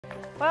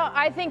Well,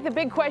 I think the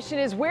big question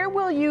is, where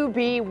will you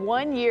be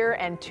 1 year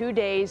and 2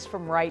 days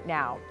from right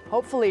now?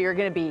 Hopefully you're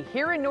going to be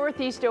here in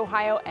Northeast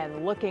Ohio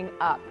and looking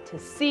up to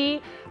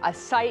see a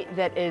sight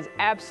that is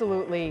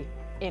absolutely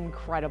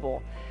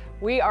incredible.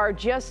 We are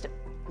just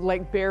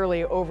like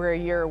barely over a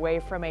year away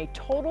from a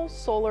total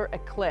solar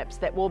eclipse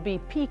that will be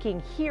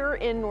peaking here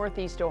in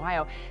Northeast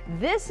Ohio.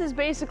 This is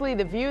basically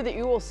the view that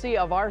you will see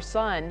of our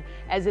sun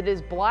as it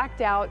is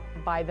blocked out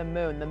by the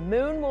moon. The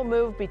moon will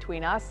move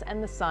between us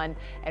and the sun,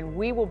 and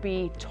we will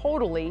be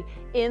totally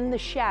in the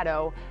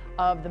shadow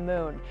of the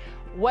moon.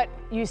 What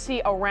you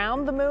see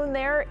around the moon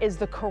there is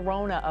the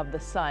corona of the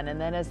sun,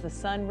 and then as the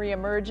sun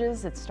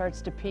reemerges, it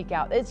starts to peak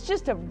out. It's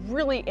just a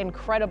really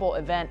incredible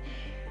event.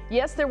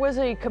 Yes, there was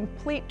a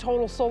complete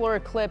total solar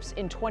eclipse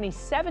in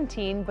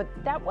 2017, but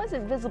that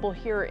wasn't visible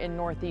here in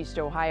Northeast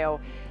Ohio.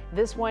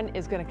 This one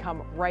is going to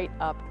come right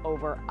up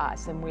over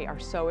us, and we are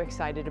so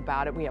excited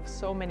about it. We have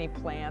so many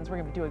plans. We're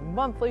going to be doing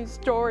monthly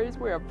stories.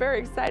 We are very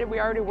excited.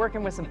 We're already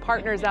working with some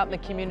partners out in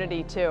the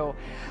community too.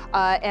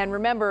 And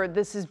remember,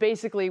 this is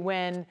basically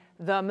when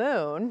the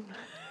moon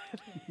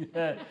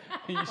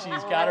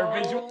she's got her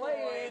visual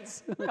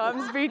aids.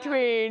 comes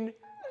between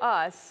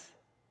us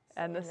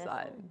and the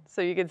sun.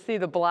 So you can see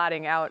the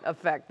blotting out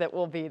effect that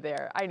will be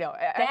there. I know.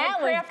 I had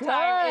craft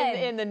time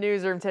in the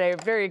newsroom today.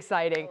 Very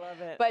exciting. I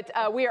love it.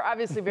 But we are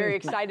obviously very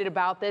excited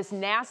about this.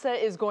 NASA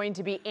is going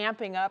to be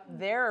amping up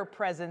their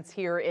presence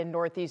here in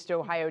Northeast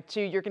Ohio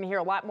too. You're going to hear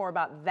a lot more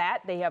about that.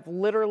 They have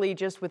literally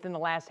just within the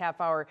last half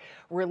hour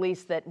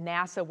released that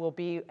NASA will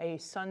be a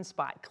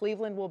sunspot.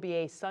 Cleveland will be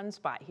a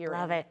sunspot here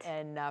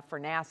for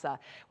NASA,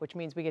 which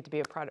means we get to be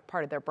a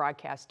part of their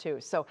broadcast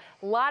too. So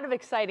a lot of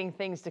exciting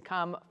things to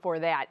come for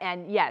that.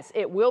 And yes,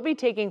 it will be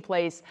taking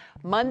place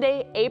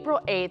Monday, April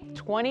 8th,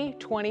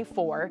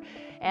 2024.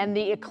 And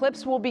the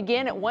eclipse will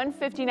begin at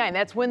 1:59.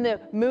 That's when the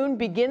moon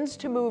begins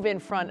to move in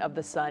front of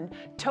the sun.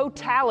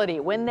 Totality,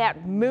 when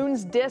that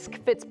moon's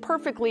disk fits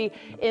perfectly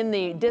in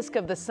the disk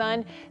of the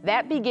sun,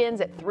 that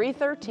begins at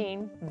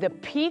 3:13. The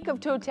peak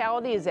of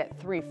totality is at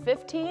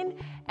 3:15.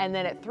 And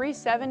then at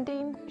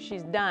 3:17,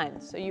 she's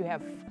done. So you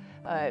have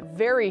a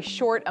very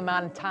short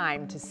amount of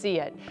time to see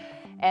it.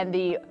 And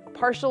the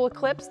partial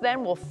eclipse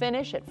then will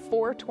finish at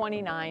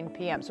 4:29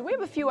 p.m. So we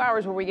have a few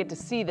hours where we get to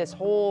see this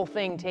whole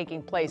thing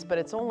taking place, but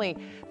it's only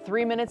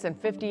 3 minutes and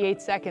 58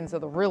 seconds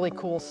of the really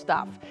cool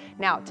stuff.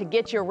 Now, to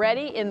get you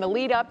ready in the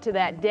lead up to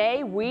that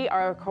day, we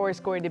are, of course,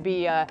 going to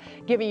be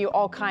giving you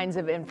all kinds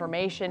of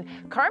information.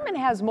 Carmen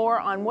has more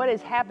on what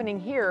is happening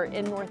here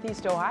in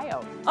Northeast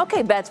Ohio.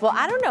 Okay, Bets, well,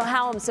 I don't know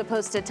how I'm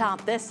supposed to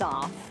top this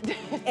off,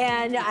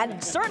 and I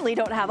certainly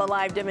don't have a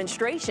live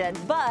demonstration,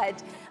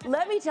 but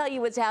let me tell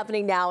you what's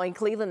happening now in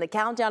Cleveland. The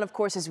countdown, of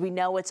course, as we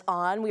know, it's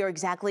on. We are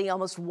exactly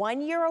almost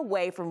 1 year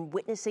away from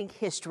witnessing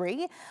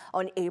history.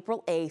 On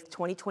April 8th,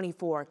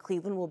 2024,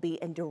 Cleveland will be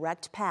in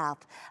direct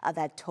path of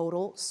that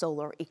total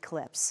solar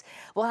eclipse.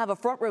 We'll have a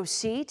front row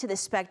seat to the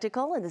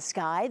spectacle in the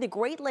sky. The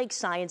Great Lakes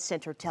Science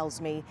Center tells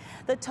me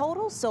the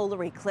total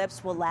solar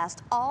eclipse will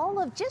last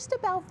all of just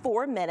about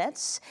 4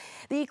 minutes.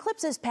 The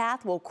eclipse's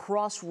path will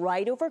cross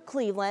right over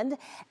Cleveland,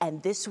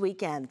 and this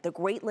weekend, the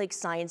Great Lakes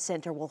Science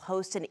Center will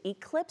host an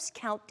eclipse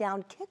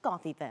countdown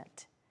kickoff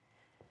event.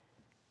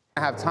 I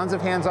have tons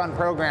of hands-on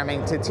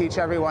programming to teach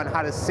everyone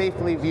how to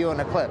safely view an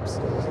eclipse.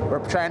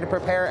 We're trying to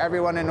prepare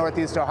everyone in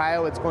Northeast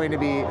Ohio. It's going to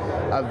be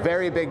a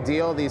very big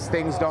deal. These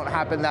things don't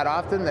happen that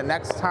often. The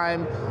next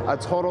time a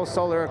total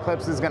solar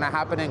eclipse is going to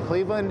happen in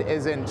Cleveland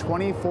is in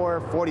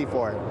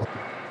 2444.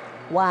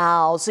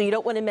 Wow, so you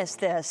don't want to miss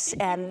this.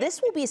 And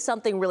this will be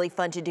something really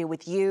fun to do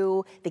with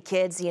you, the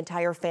kids, the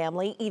entire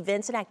family.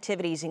 Events and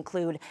activities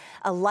include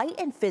a light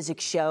and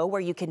physics show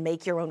where you can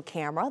make your own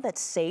camera that's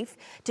safe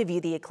to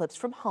view the eclipse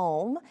from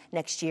home.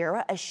 Next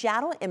year, a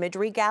shadow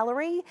imagery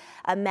gallery,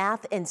 a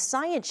math and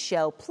science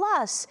show,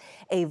 plus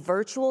a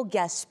virtual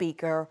guest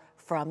speaker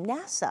from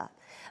NASA.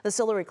 The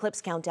solar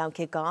eclipse countdown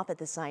kickoff at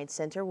the Science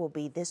Center will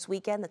be this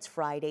weekend. That's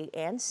Friday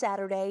and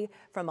Saturday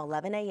from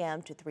 11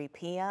 a.m. to 3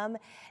 p.m.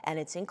 and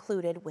it's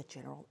included with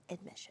general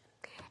admission.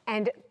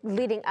 And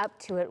leading up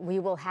to it, we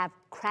will have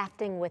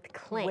crafting with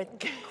clay.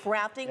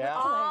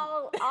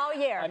 All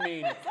year. I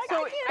mean,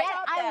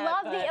 I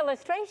love the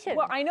illustration.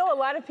 Well, I know a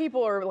lot of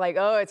people are like,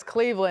 oh, it's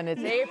Cleveland,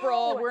 it's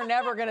April, we're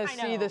never going to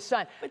see the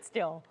sun. But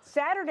still.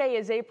 Saturday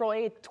is April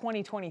 8th,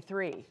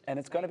 2023. and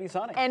it's going to be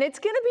sunny. And it's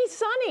going to be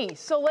sunny,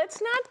 so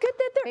let's not get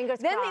that there. Fingers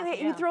then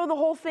crossed, you throw the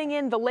whole thing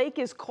in, the lake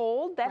is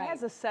cold. That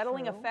has a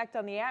settling effect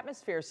on the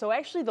atmosphere. So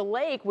actually the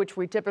lake, which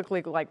we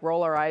typically like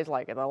roll our eyes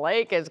like, the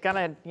lake is going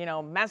to, you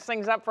know, mess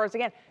things up for us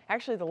again.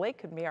 Actually, the lake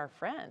could be our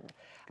friend.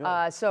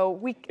 So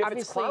we if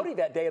obviously, it's cloudy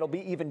that day, it'll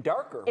be even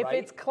darker, if right?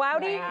 it's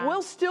cloudy,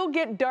 we'll still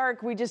get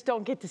dark. We just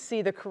don't get to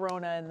see the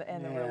corona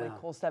and the really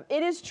cool stuff.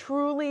 It is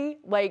truly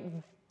like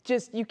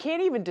just, you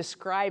can't even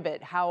describe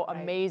it, how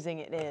amazing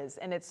it is.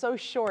 And it's so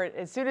short.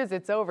 As soon as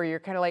it's over, you're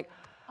kind of like,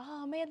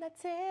 oh man,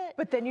 that's it.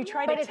 But then you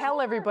try to tell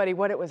everybody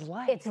what it was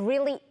like. It's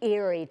really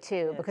eerie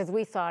too, because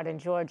we saw it in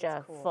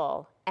Georgia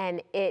full,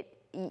 and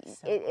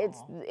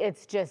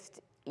it's just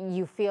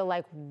you feel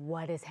like,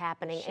 what is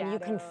happening? And you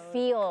can Shadows,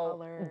 feel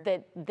color.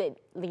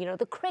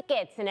 the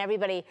crickets and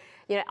everybody,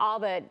 all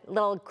the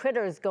little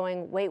critters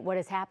going, wait, what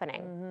is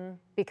happening?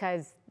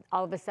 Because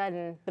all of a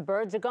sudden the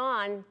birds are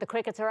gone, the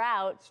crickets are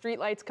out. Street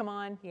lights come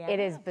on. It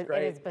is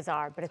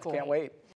bizarre, but it's Can't wait.